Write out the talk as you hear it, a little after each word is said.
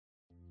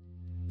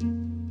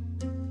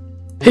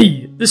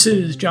Hey, this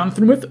is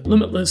Jonathan with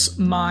Limitless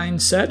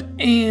Mindset,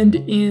 and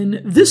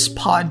in this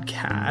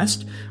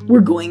podcast,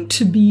 we're going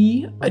to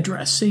be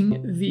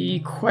addressing the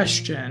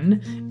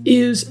question,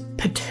 is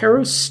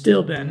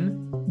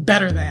pterostilbene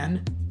better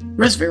than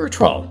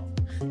resveratrol?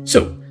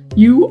 So,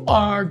 you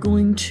are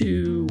going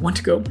to want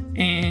to go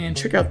and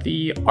check out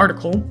the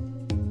article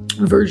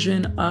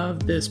version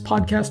of this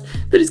podcast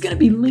that is going to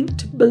be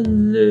linked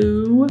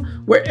below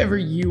wherever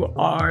you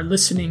are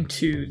listening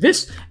to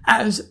this,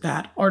 as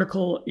that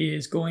article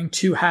is going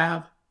to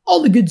have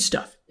all the good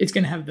stuff. It's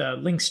going to have the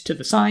links to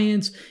the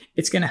science.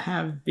 It's going to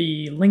have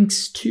the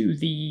links to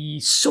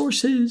the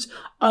sources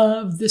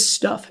of this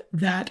stuff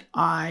that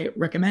I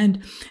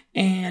recommend.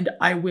 And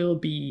I will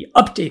be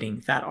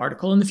updating that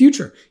article in the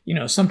future. You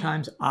know,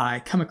 sometimes I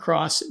come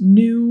across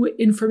new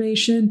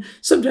information.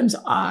 Sometimes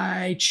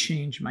I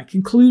change my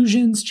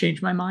conclusions,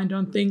 change my mind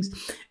on things.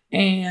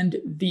 And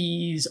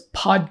these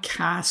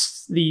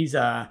podcasts, these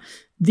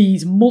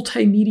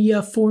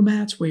multimedia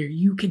formats where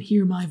you can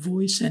hear my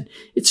voice and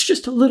it's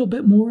just a little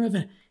bit more of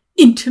an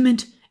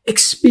intimate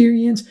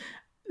experience.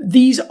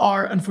 These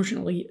are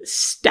unfortunately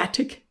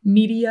static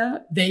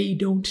media. They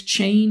don't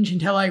change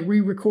until I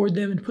re-record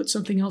them and put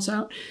something else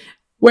out.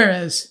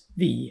 Whereas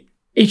the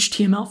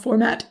HTML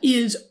format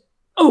is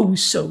oh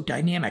so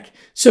dynamic.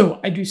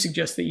 So I do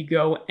suggest that you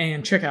go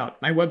and check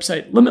out my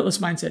website,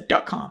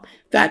 limitlessmindset.com.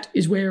 That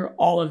is where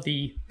all of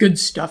the good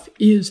stuff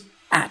is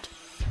at.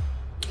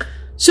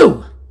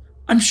 So,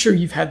 I'm sure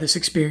you've had this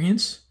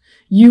experience.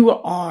 You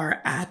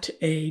are at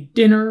a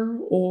dinner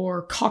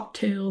or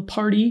cocktail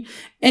party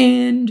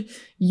and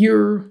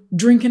you're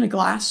drinking a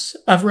glass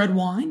of red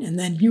wine, and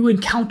then you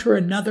encounter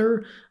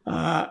another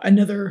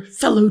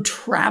fellow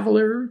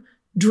traveler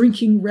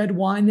drinking red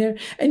wine there,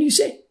 and you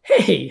say,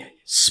 "Hey,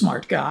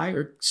 smart guy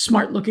or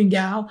smart looking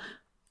gal,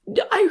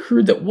 I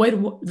heard that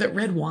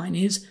red wine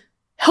is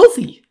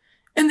healthy."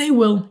 And they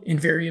will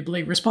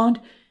invariably respond,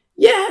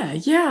 Yeah,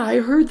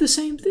 I heard the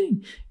same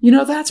thing. You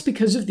know, that's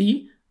because of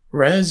the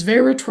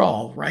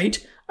resveratrol,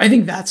 right? I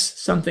think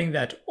that's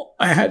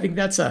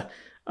a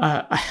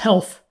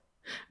health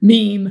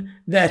meme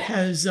that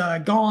has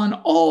gone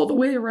all the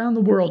way around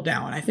the world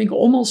now. And I think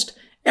almost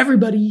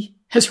everybody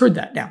has heard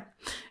that now.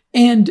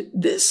 And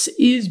this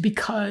is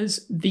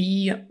because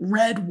the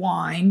red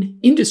wine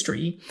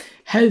industry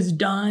has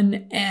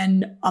done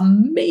an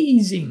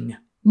amazing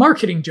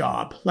marketing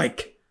job.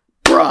 Like,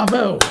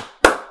 bravo,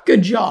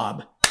 good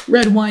job,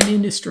 red wine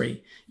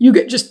industry. You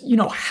get just,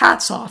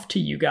 hats off to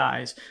you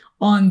guys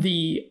on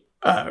the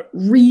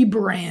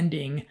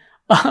rebranding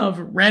of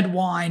red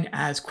wine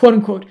as quote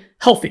unquote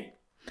healthy.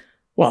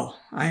 Well,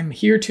 I'm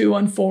here to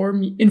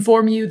inform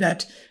you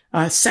that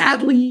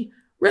sadly,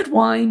 red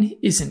wine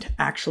isn't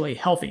actually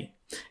healthy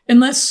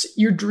unless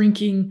you're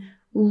drinking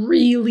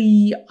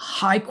really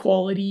high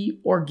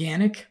quality,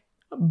 organic,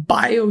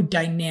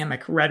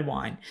 biodynamic red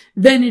wine.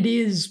 Then it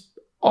is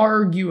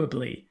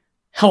arguably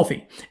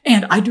healthy.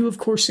 And I do, of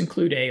course,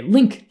 include a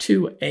link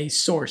to a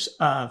source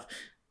of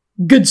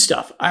good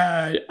stuff.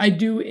 I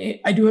do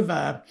have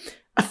a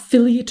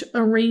affiliate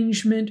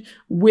arrangement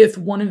with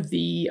one of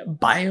the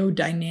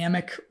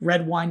biodynamic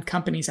red wine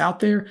companies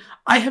out there.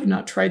 I have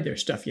not tried their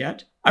stuff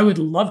yet. I would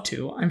love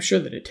to. I'm sure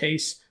that it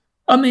tastes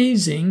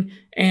amazing,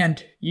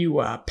 and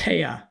you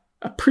pay a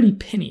pretty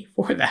penny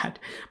for that.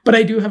 But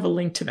I do have a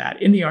link to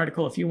that in the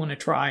article if you want to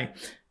try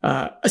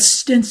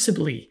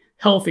ostensibly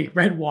healthy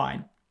red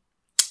wine.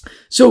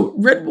 So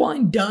red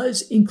wine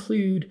does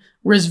include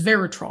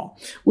resveratrol,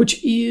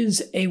 which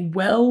is a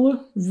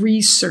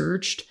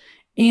well-researched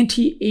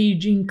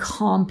anti-aging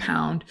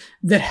compound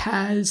that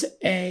has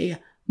a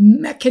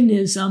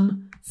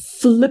mechanism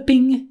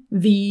flipping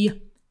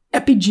the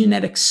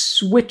epigenetic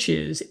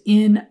switches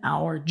in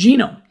our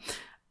genome.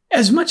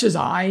 As much as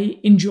I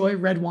enjoy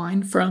red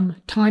wine from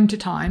time to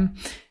time,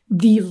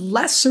 the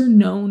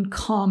lesser-known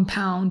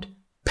compound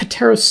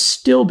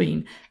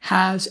pterostilbene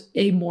has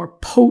a more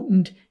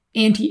potent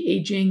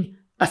anti-aging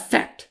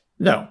effect,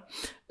 though.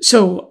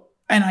 So,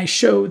 and I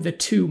show the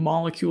two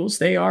molecules.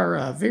 They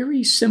are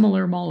very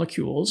similar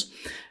molecules.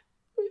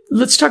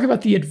 Let's talk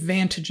about the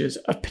advantages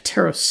of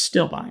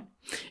pterostilbene.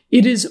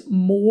 It is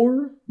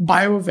more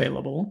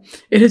bioavailable.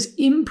 It has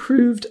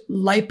improved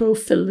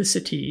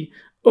lipophilicity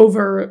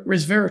over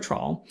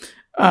resveratrol,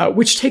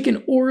 which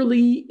taken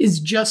orally is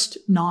just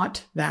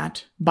not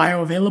that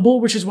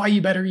bioavailable, which is why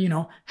you better,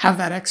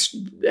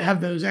 have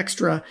those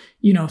extra,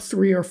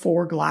 3 or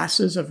 4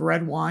 glasses of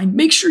red wine.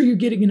 Make sure you're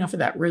getting enough of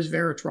that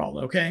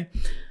resveratrol, okay?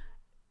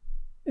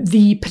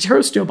 The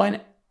pterostilbene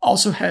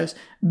also has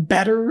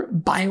better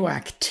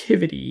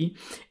bioactivity.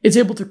 It's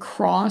able to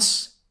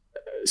cross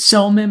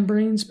cell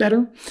membranes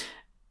better.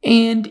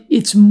 And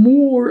it's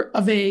more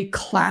of a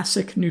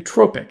classic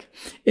nootropic.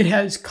 It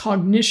has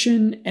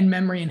cognition and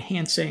memory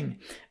enhancing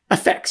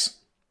effects.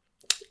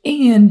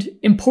 And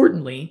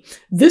importantly,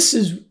 this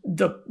is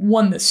the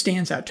one that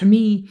stands out to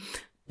me.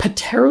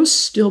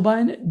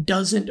 Pterostilbene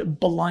doesn't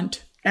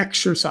blunt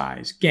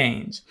exercise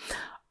gains.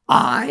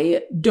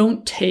 I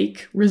don't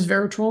take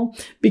resveratrol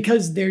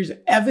because there's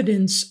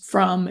evidence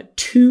from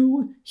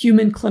 2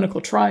 human clinical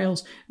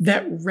trials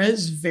that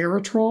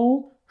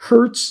resveratrol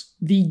hurts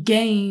the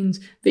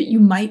gains that you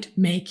might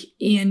make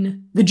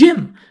in the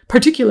gym,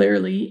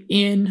 particularly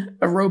in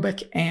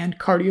aerobic and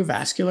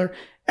cardiovascular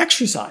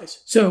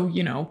exercise. So,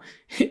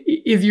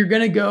 if you're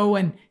going to go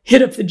and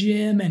hit up the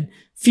gym and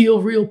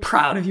feel real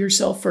proud of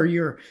yourself for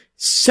your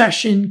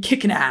session,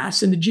 kicking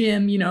ass in the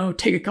gym,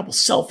 take a couple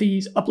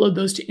selfies, upload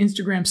those to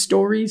Instagram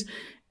stories,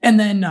 and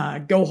then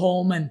go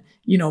home and,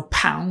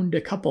 pound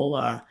a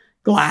couple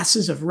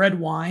glasses of red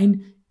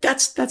wine.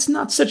 That's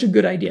not such a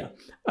good idea.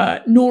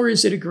 Nor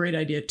is it a great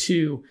idea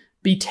to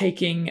be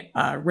taking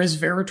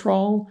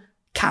resveratrol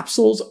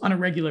capsules on a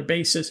regular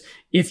basis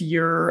if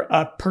you're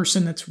a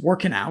person that's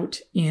working out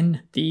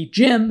in the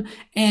gym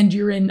and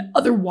you're in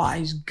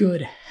otherwise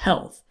good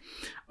health.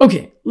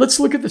 Okay,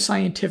 let's look at the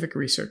scientific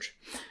research.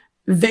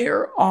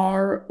 There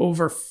are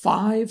over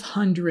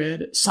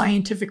 500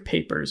 scientific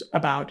papers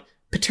about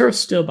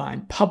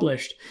pterostilbene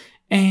published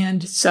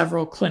and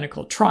several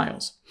clinical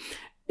trials.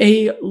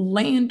 A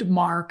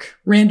landmark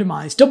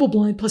randomized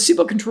double-blind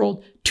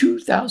placebo-controlled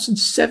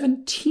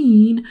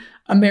 2017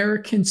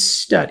 American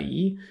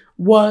study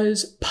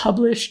was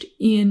published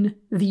in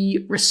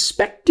the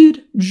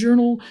respected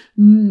journal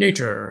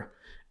Nature.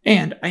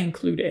 And I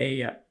include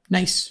a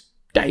nice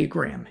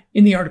diagram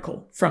in the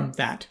article from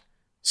that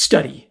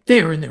study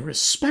there in the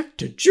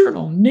respected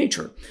journal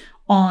Nature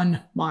on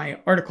my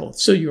article.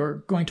 So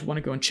you're going to want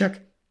to go and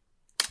check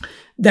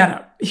that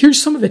out.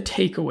 Here's some of the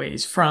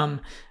takeaways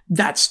from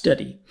that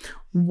study.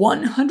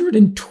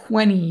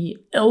 120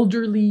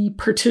 elderly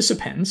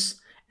participants,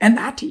 and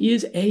that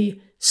is a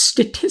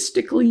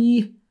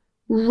statistically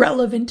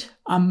relevant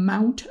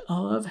amount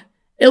of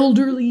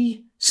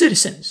elderly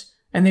citizens.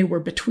 And they were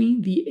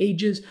between the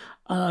ages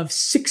of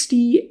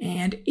 60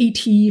 and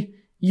 80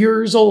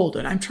 years old.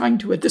 And I'm trying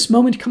to, at this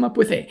moment, come up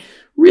with a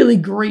really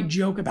great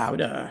joke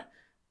about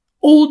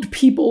old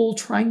people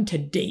trying to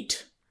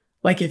date.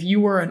 Like if you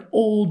were an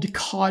old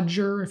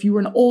codger, if you were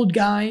an old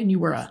guy and you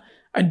were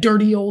a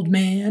dirty old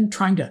man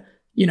trying to,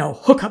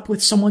 hook up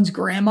with someone's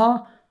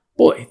grandma,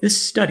 boy,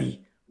 this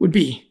study would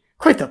be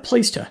quite the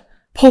place to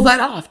pull that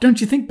off, don't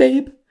you think,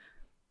 babe?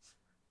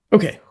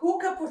 Okay.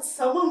 Hook up with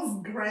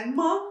someone's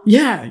grandma?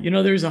 Yeah,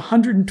 there's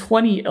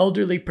 120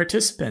 elderly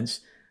participants.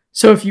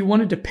 So if you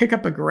wanted to pick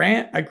up a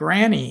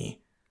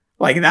granny,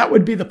 like that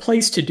would be the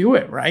place to do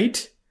it,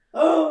 right?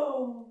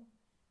 Oh,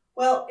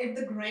 well, if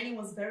the granny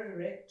was very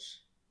rich.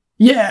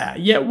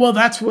 Yeah. Well,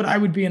 that's what I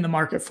would be in the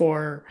market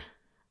for.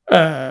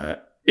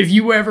 If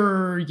you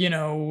ever,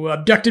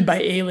 abducted by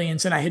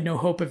aliens and I had no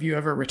hope of you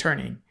ever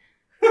returning,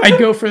 I'd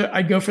go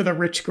for the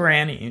rich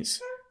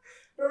grannies.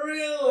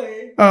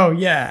 Really? Oh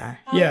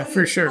yeah,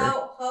 for sure.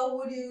 How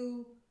would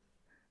you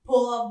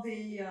pull off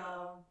the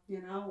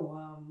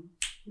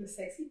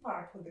sexy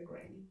part with the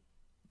granny?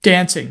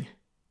 Dancing.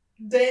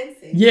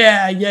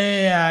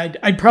 Yeah.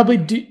 I'd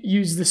probably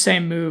use the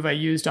same move I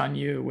used on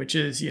you, which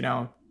is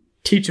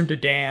teach him to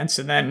dance,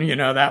 and then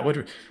that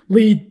would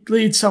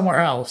lead somewhere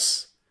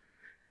else.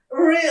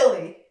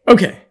 Really?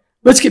 Okay,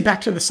 let's get back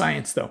to the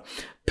science though.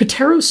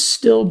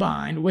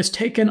 Pterostilbene was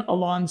taken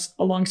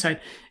alongside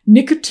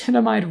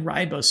nicotinamide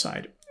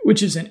riboside,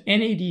 which is an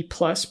NAD+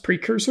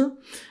 precursor,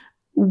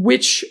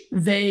 which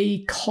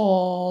they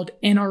called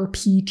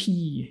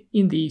NRPT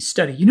in the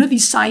study.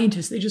 These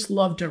scientists, they just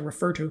love to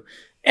refer to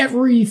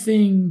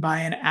everything by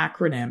an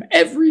acronym.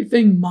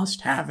 Everything must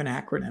have an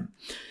acronym.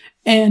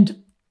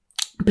 And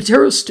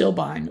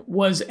pterostilbene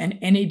was an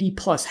NAD+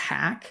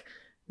 hack.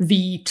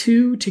 The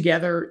two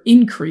together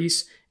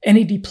increase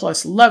NAD+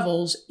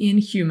 levels in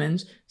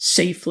humans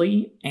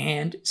safely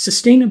and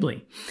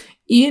sustainably.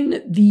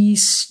 In the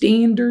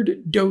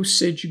standard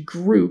dosage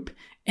group,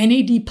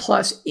 NAD+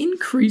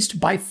 increased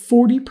by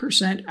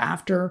 40%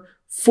 after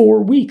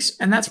 4 weeks,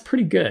 and that's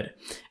pretty good.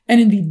 And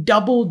in the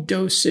double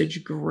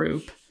dosage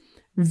group,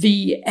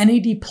 the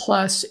NAD+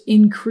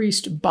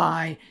 increased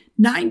by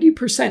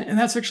 90%, and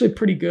that's actually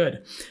pretty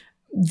good.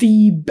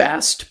 The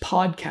best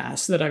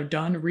podcast that I've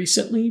done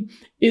recently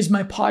is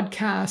my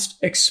podcast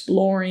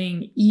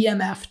exploring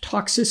EMF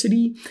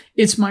toxicity.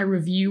 It's my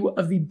review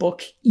of the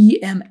book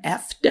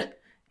EMF'd.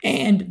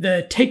 And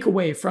the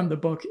takeaway from the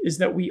book is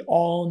that we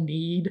all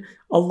need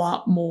a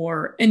lot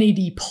more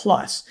NAD+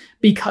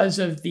 because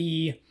of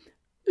the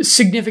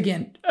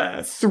significant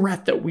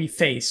threat that we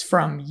face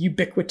from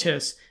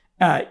ubiquitous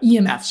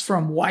EMFs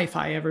from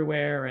Wi-Fi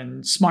everywhere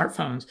and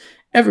smartphones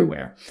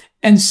everywhere.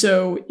 And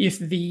so if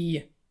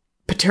the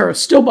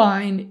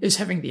pterostilbene is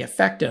having the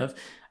effect of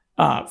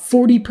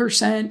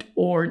 40%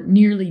 or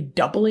nearly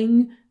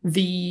doubling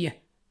the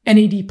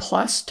NAD+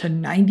 to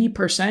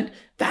 90%,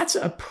 that's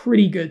a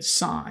pretty good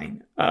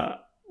sign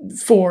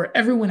for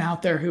everyone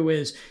out there who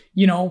is,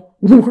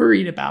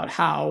 worried about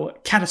how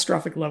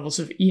catastrophic levels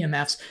of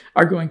EMFs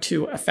are going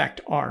to affect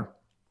our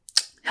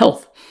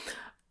health.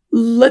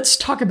 Let's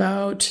talk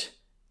about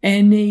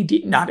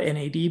not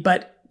NAD,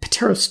 but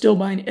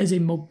pterostilbene as a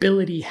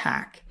mobility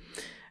hack.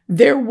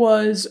 There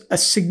was a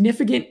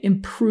significant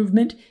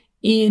improvement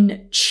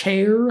in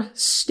chair,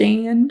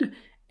 stand,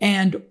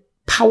 and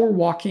power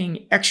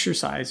walking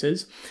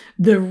exercises,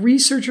 the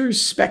researchers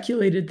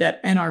speculated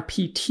that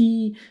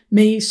NRPT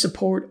may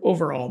support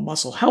overall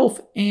muscle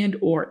health and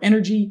or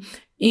energy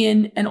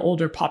in an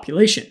older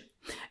population.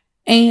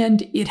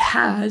 And it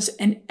has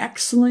an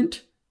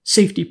excellent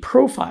safety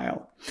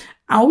profile.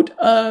 Out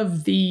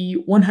of the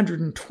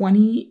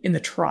 120 in the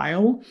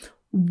trial,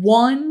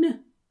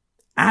 one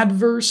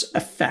adverse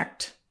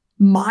effect,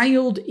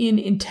 mild in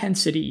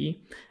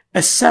intensity,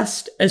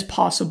 assessed as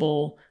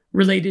possible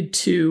related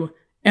to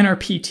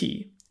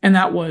NRPT, and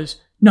that was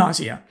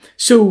nausea.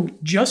 So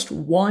just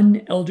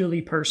one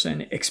elderly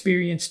person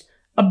experienced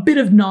a bit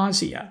of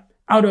nausea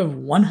out of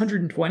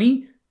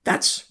 120.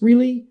 That's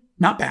really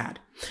not bad.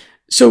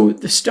 So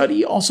the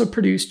study also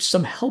produced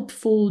some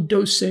helpful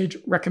dosage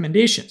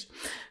recommendations.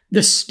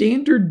 The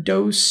standard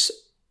dose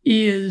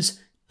is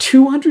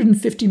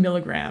 250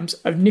 milligrams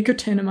of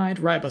nicotinamide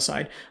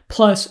riboside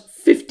plus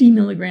 50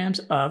 milligrams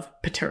of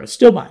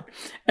pterostilbene.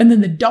 And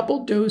then the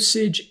double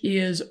dosage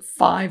is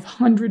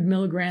 500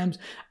 milligrams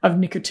of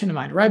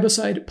nicotinamide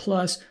riboside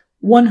plus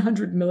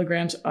 100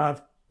 milligrams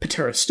of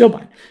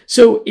pterostilbene.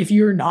 So if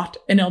you're not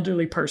an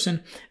elderly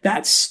person,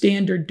 that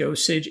standard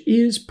dosage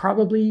is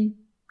probably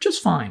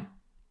just fine.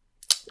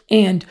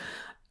 And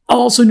I'll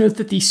also note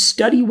that the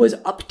study was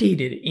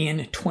updated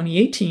in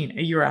 2018,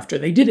 a year after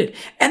they did it.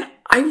 And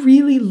I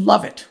really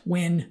love it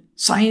when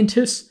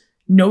scientists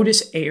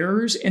notice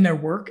errors in their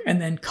work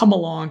and then come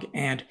along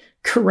and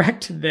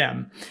correct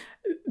them.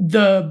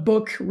 The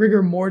book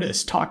Rigor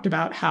Mortis talked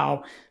about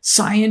how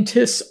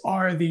scientists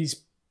are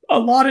a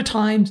lot of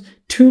times,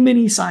 too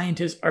many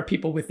scientists are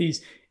people with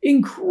these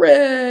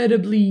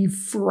incredibly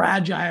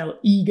fragile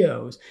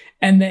egos,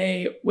 and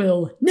they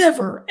will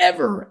never,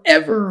 ever,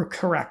 ever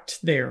correct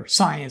their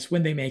science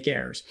when they make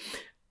errors.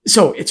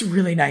 So it's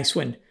really nice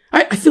when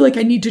I feel like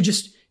I need to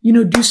just,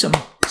 do some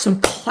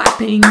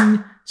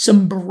clapping,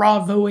 some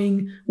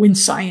bravoing when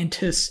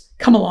scientists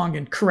come along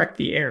and correct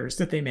the errors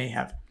that they may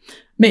have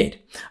made.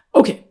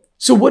 Okay,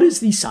 so what does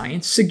the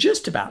science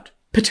suggest about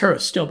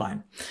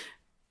pterostilbene?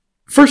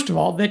 First of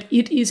all, that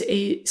it is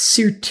a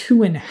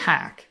sirtuin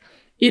hack.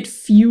 It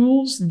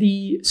fuels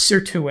the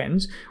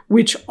sirtuins,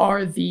 which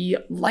are the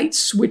light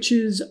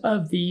switches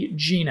of the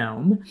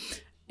genome,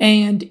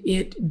 and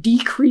it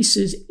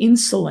decreases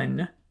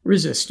insulin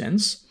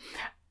resistance.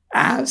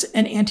 As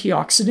an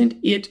antioxidant,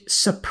 it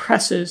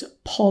suppresses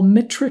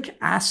palmitic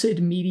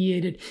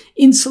acid-mediated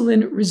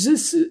insulin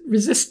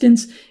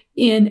resistance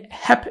in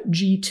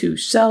HepG2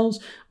 cells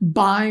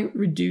by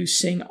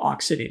reducing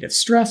oxidative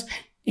stress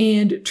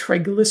and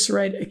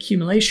triglyceride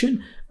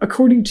accumulation,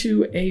 according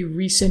to a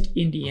recent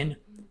Indian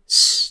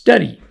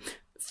study.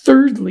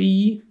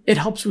 Thirdly, it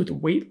helps with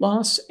weight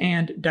loss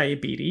and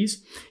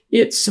diabetes.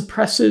 It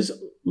suppresses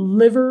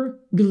liver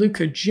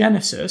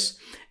glucogenesis,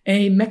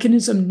 a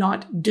mechanism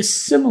not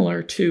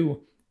dissimilar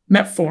to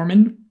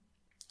metformin,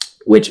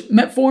 which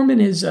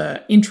metformin is an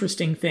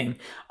interesting thing.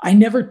 I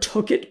never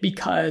took it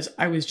because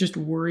I was just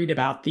worried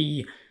about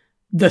the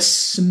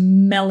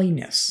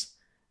smelliness.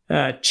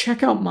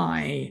 Check out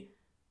my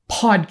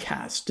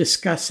podcast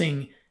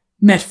discussing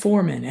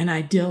metformin, and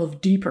I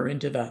delve deeper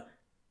into the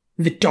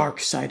dark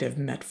side of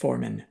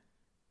metformin,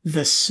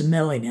 the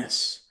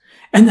smelliness.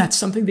 And that's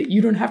something that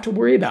you don't have to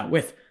worry about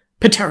with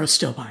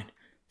pterostilbene.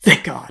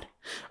 Thank God.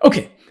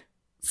 Okay.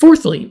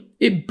 Fourthly,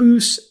 it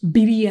boosts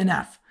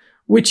BDNF,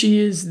 which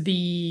is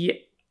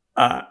the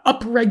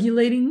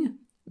upregulating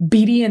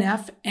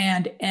BDNF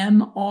and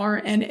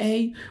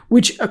mRNA,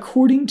 which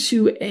according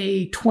to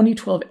a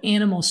 2012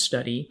 animal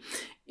study,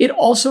 it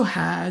also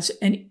has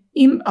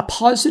a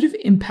positive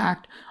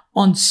impact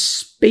on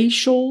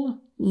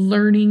spatial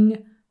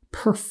learning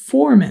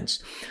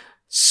performance.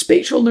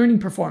 Spatial learning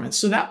performance.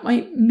 So that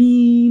might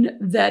mean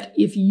that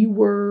if you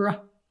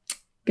were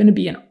going to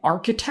be an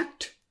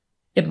architect,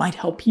 it might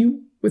help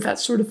you with that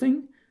sort of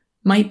thing.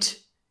 Might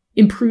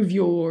improve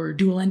your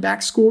dual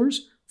NBAC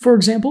scores, for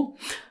example.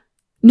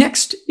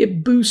 Next,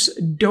 it boosts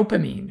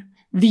dopamine,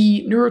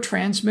 the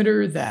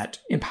neurotransmitter that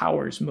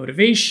empowers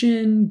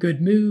motivation,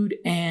 good mood,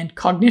 and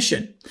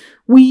cognition.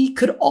 We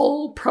could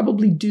all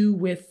probably do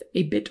with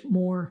a bit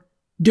more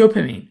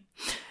dopamine.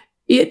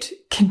 It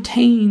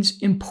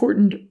contains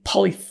important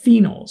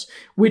polyphenols,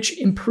 which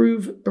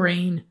improve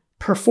brain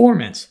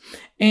performance.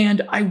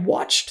 And I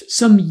watched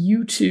some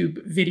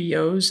YouTube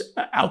videos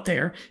out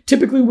there.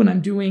 Typically, when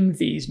I'm doing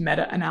these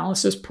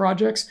meta-analysis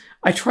projects,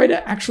 I try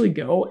to actually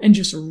go and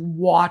just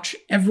watch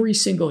every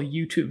single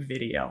YouTube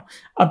video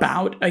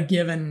about a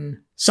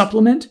given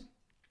supplement.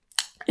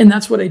 And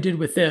that's what I did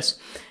with this.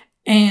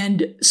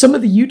 And some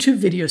of the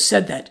YouTube videos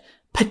said that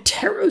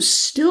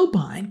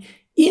pterostilbene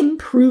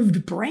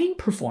improved brain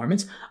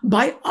performance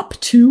by up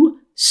to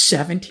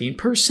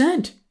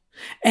 17%.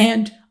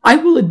 And I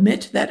will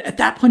admit that at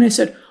that point I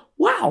said,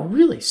 wow,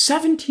 really,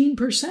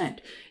 17%?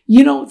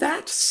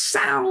 That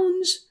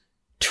sounds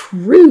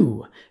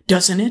true,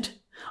 doesn't it?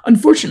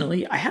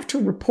 Unfortunately, I have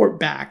to report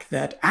back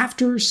that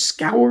after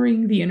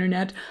scouring the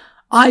internet,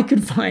 I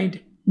could find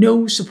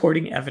no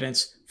supporting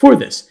evidence for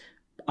this.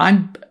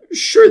 I'm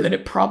sure that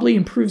it probably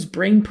improves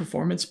brain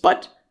performance,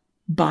 but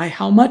by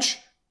how much?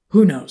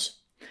 Who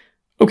knows?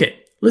 Okay,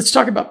 let's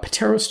talk about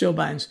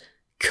pterostilbene's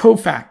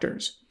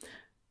cofactors.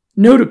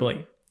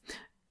 Notably,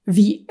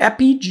 the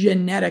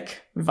epigenetic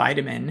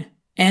vitamin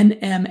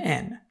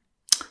NMN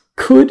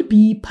could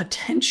be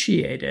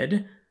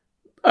potentiated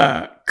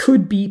by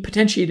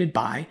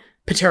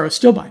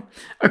pterostilbene,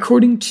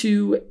 according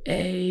to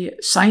a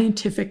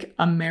Scientific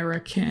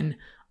American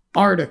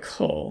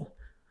article.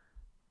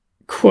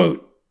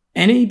 Quote,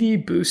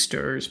 NAD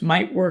boosters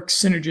might work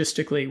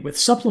synergistically with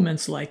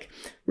supplements like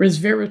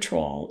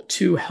resveratrol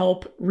to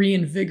help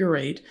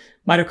reinvigorate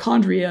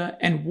mitochondria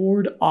and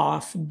ward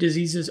off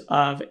diseases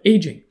of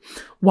aging.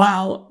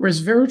 While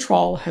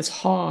resveratrol has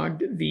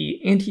hogged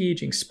the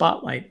anti-aging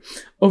spotlight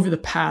over the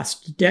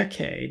past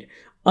decade,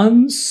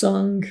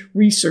 unsung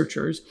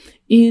researchers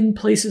in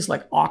places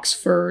like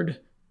Oxford,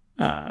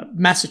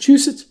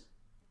 Massachusetts,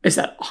 is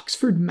that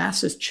Oxford,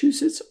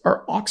 Massachusetts,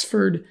 or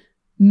Oxford,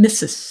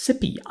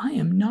 Mississippi? I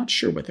am not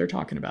sure what they're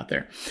talking about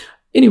there.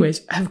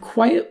 Anyways, have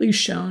quietly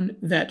shown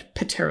that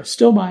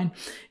pterostilbene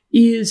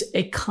is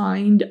a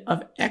kind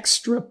of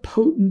extra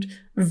potent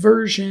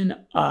version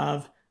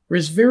of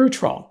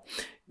resveratrol.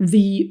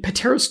 The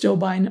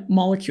pterostilbene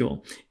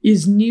molecule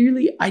is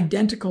nearly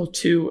identical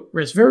to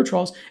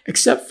resveratrol's,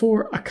 except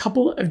for a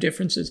couple of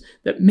differences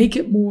that make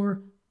it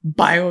more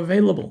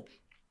bioavailable.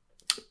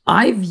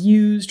 I've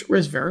used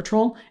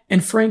resveratrol,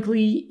 and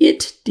frankly,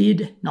 it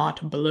did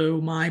not blow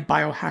my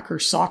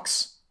biohacker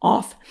socks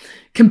off.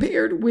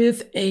 Compared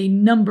with a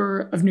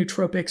number of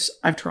nootropics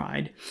I've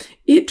tried,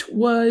 it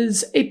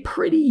was a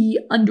pretty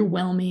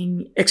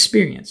underwhelming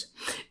experience.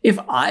 If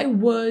I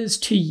was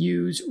to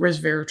use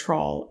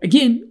resveratrol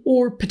again,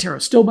 or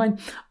pterostilbene,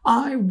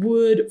 I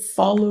would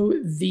follow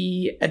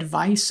the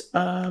advice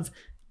of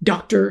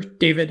Dr.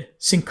 David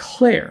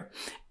Sinclair.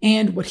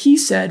 And what he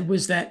said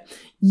was that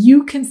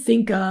you can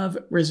think of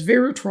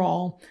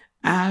resveratrol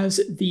as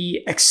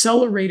the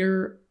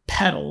accelerator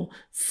pedal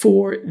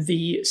for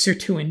the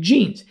sirtuin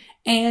genes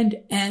and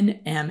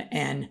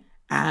NMN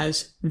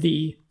as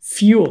the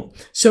fuel.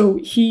 So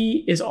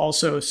he is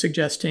also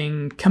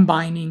suggesting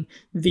combining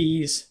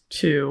these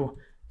two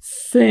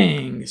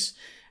things.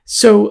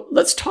 So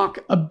let's talk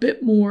a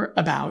bit more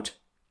about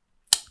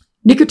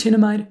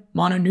nicotinamide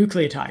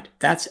mononucleotide.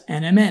 That's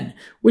NMN,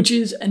 which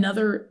is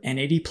another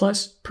NAD+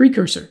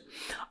 precursor.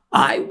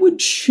 I would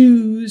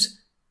choose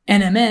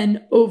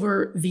NMN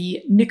over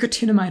the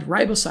nicotinamide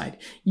riboside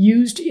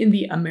used in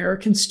the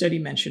American study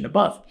mentioned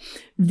above.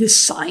 The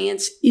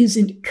science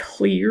isn't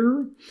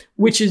clear,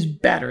 which is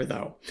better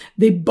though.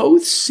 They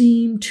both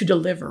seem to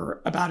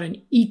deliver about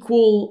an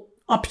equal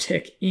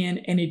uptick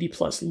in NAD+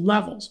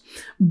 levels,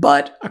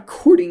 but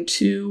according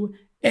to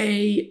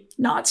a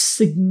not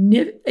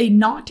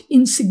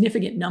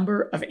insignificant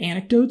number of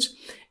anecdotes,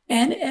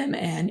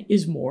 NMN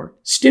is more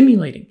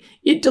stimulating.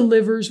 It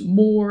delivers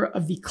more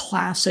of the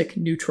classic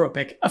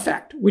nootropic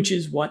effect, which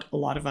is what a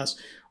lot of us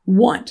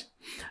want.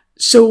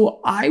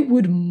 So I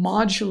would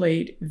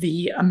modulate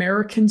the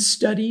American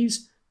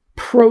Studies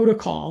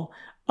protocol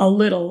a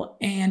little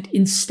and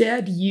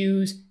instead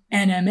use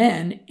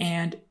NMN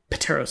and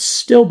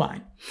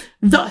pterostilbene.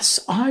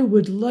 Thus, I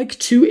would like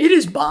to, it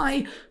is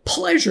my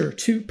pleasure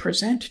to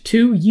present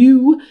to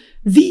you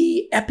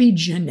the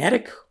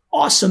epigenetic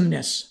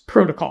awesomeness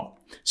protocol.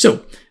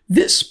 So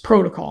this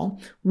protocol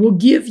will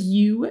give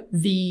you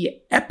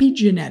the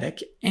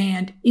epigenetic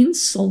and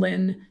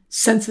insulin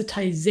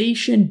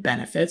sensitization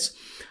benefits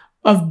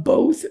of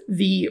both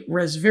the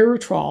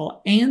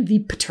resveratrol and the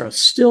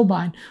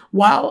pterostilbene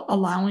while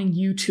allowing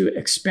you to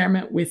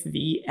experiment with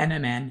the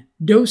NMN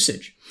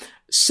dosage.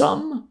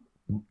 Some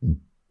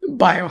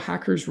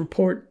biohackers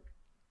report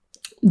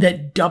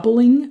that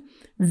doubling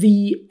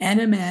the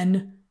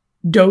NMN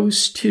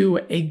dose to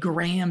a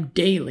gram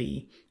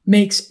daily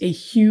makes a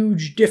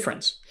huge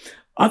difference.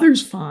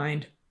 Others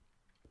find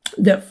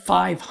that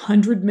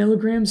 500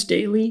 milligrams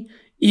daily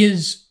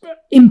is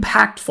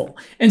impactful.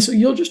 And so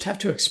you'll just have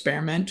to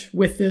experiment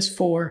with this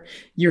for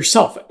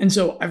yourself. And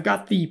so I've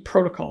got the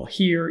protocol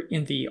here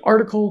in the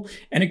article,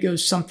 and it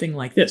goes something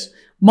like this.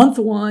 Month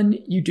 1,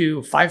 you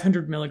do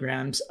 500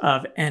 milligrams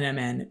of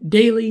NMN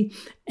daily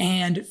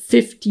and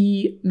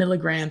 50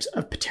 milligrams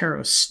of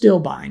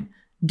pterostilbene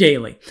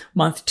daily.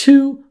 Month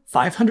 2,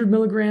 500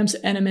 milligrams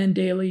NMN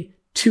daily,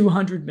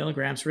 200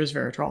 milligrams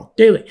resveratrol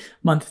daily.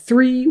 Month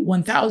 3,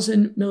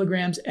 1,000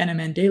 milligrams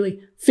NMN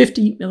daily,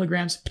 50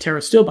 milligrams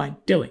pterostilbene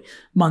daily.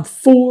 Month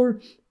 4,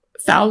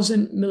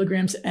 1,000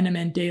 milligrams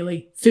NMN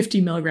daily,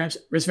 50 milligrams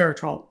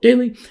resveratrol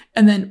daily.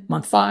 And then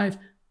month 5,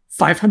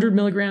 500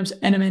 milligrams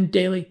NMN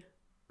daily,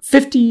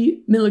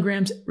 50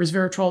 milligrams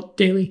resveratrol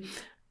daily,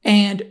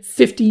 and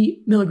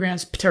 50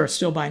 milligrams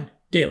pterostilbene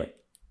daily.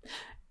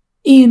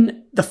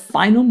 In the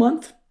final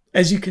month,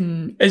 as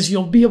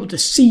you'll be able to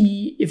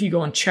see if you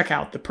go and check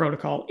out the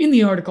protocol in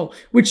the article,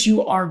 which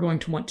you are going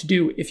to want to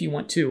do if you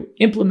want to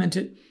implement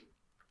it.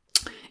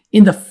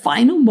 In the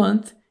final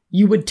month,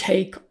 you would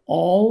take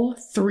all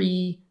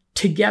three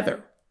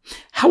together.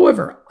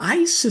 However,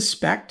 I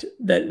suspect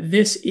that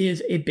this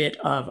is a bit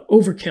of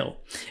overkill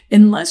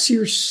unless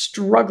you're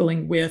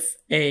struggling with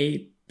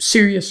a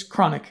serious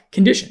chronic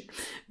condition.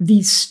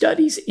 These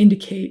studies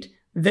indicate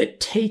that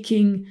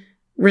taking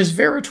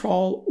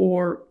resveratrol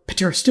or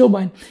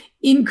pterostilbene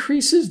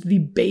increases the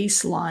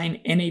baseline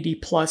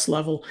NAD+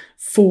 level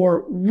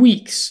for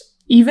weeks,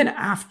 even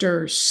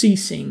after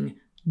ceasing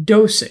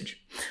dosage.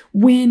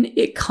 When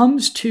it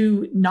comes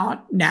to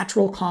not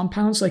natural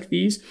compounds like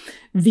these,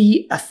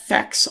 the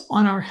effects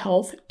on our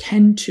health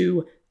tend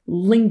to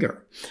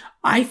linger.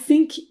 I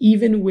think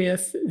even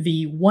with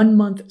the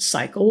 1-month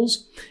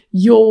cycles,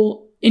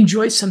 you'll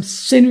enjoy some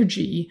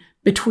synergy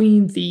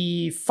between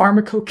the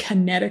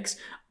pharmacokinetics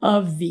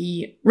of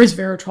the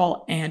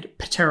resveratrol and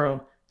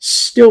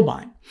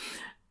pterostilbene.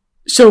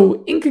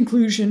 So in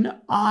conclusion,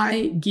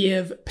 I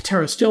give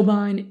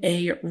pterostilbene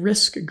a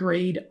risk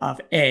grade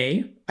of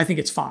A. I think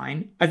it's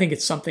fine. I think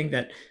it's something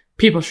that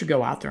people should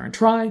go out there and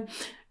try.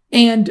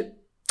 And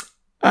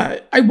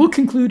I will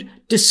conclude,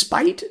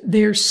 despite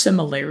their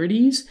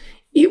similarities,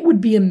 it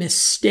would be a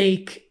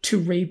mistake to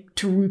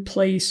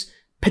replace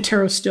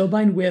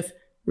pterostilbene with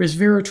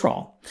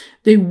resveratrol.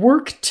 They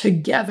work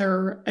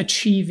together,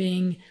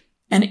 achieving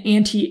an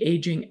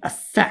anti-aging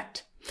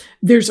effect.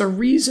 There's a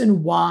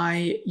reason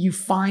why you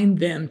find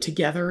them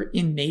together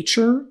in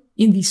nature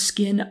in the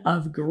skin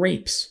of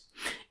grapes.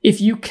 If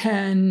you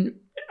can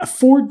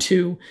afford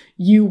to,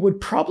 you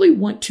would probably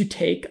want to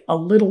take a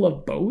little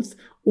of both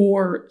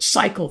or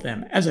cycle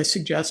them, as I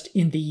suggest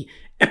in the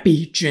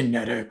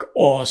Epigenetic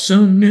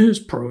Awesomeness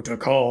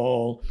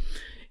Protocol.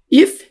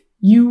 If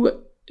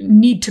you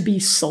need to be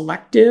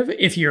selective,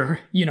 if you're,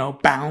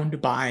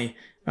 bound by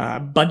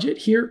budget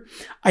here,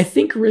 I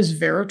think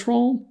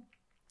resveratrol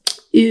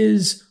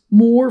is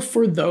more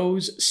for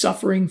those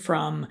suffering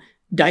from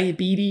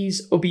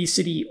diabetes,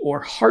 obesity,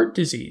 or heart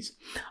disease.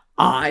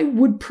 I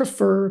would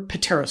prefer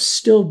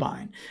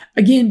pterostilbene,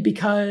 again,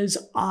 because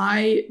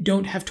I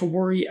don't have to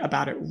worry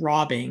about it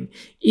robbing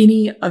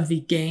any of the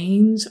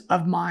gains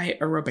of my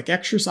aerobic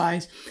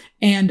exercise,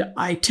 and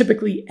I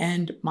typically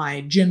end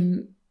my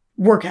gym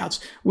workouts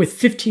with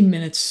 15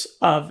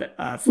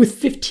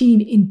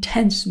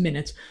 intense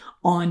minutes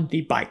on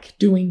the bike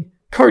doing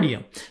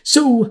cardio.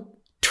 So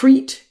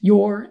treat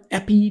your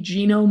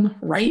epigenome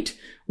right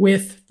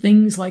with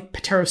things like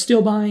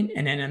pterostilbene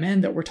and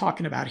NMN that we're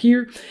talking about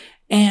here,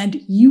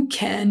 and you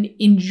can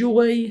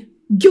enjoy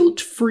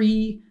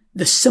guilt-free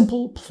the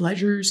simple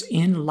pleasures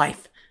in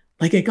life,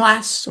 like a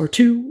glass or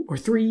 2 or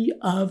 3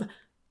 of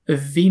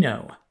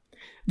vino.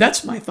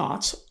 That's my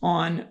thoughts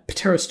on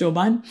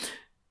pterostilbene.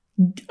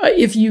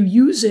 If you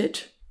use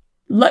it,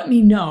 let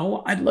me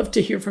know. I'd love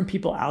to hear from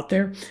people out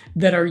there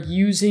that are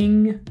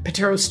using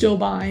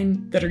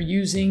pterostilbene, that are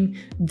using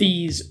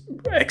these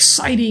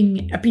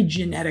exciting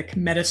epigenetic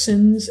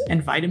medicines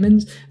and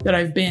vitamins that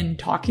I've been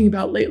talking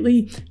about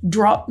lately.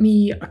 Drop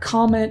me a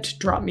comment,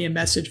 drop me a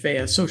message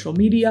via social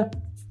media,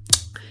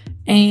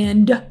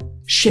 and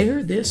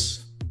share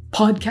this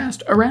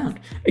podcast around.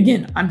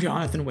 Again, I'm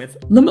Jonathan with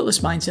Limitless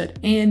Mindset,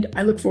 and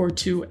I look forward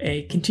to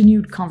a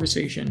continued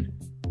conversation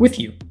with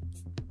you.